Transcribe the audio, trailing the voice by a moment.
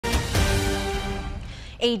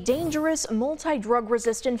A dangerous multi-drug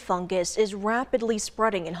resistant fungus is rapidly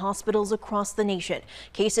spreading in hospitals across the nation.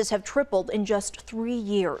 Cases have tripled in just 3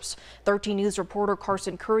 years. 13 News reporter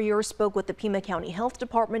Carson Courier spoke with the Pima County Health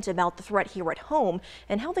Department about the threat here at home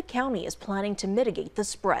and how the county is planning to mitigate the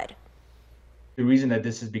spread. The reason that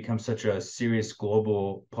this has become such a serious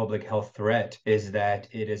global public health threat is that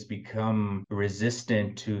it has become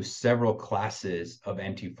resistant to several classes of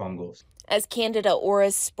antifungals. As Candida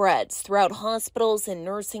auris spreads throughout hospitals and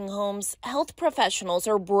nursing homes, health professionals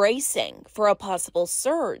are bracing for a possible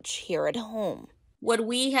surge here at home. What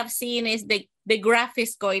we have seen is the graph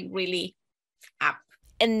is going really up.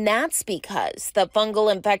 And that's because the fungal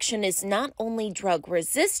infection is not only drug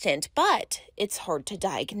resistant, but it's hard to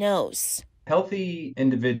diagnose. Healthy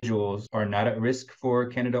individuals are not at risk for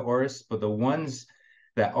Candida auris, but the ones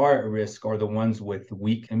that are at risk are the ones with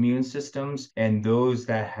weak immune systems and those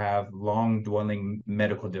that have long-dwelling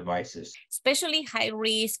medical devices. Especially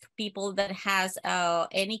high-risk people that has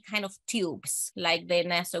any kind of tubes, like the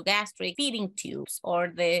nasogastric feeding tubes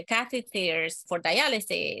or the catheters for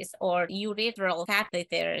dialysis or urethral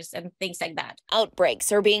catheters and things like that.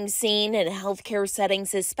 Outbreaks are being seen in healthcare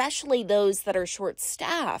settings, especially those that are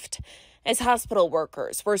short-staffed. As hospital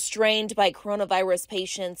workers were strained by coronavirus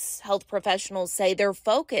patients, health professionals say their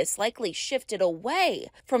focus likely shifted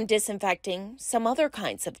away from disinfecting some other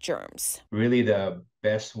kinds of germs. Really, the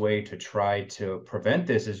best way to try to prevent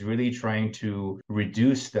this is really trying to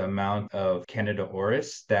reduce the amount of Candida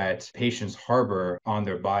auris that patients harbor on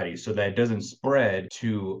their bodies so that it doesn't spread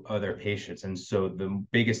to other patients. And so the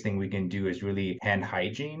biggest thing we can do is really hand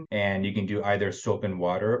hygiene, and you can do either soap and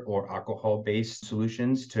water or alcohol-based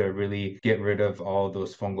solutions to really get rid of all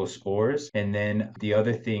those fungal spores. And then the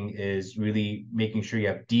other thing is really making sure you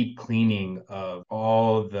have deep cleaning of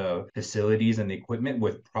all the facilities and the equipment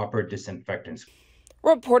with proper disinfectants.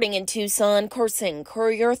 Reporting in Tucson, Carson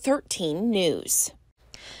Courier, 13 News.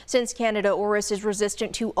 Since Candida auris is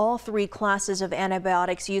resistant to all 3 classes of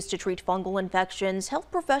antibiotics used to treat fungal infections,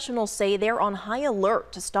 health professionals say they're on high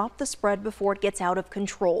alert to stop the spread before it gets out of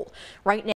control. Right now,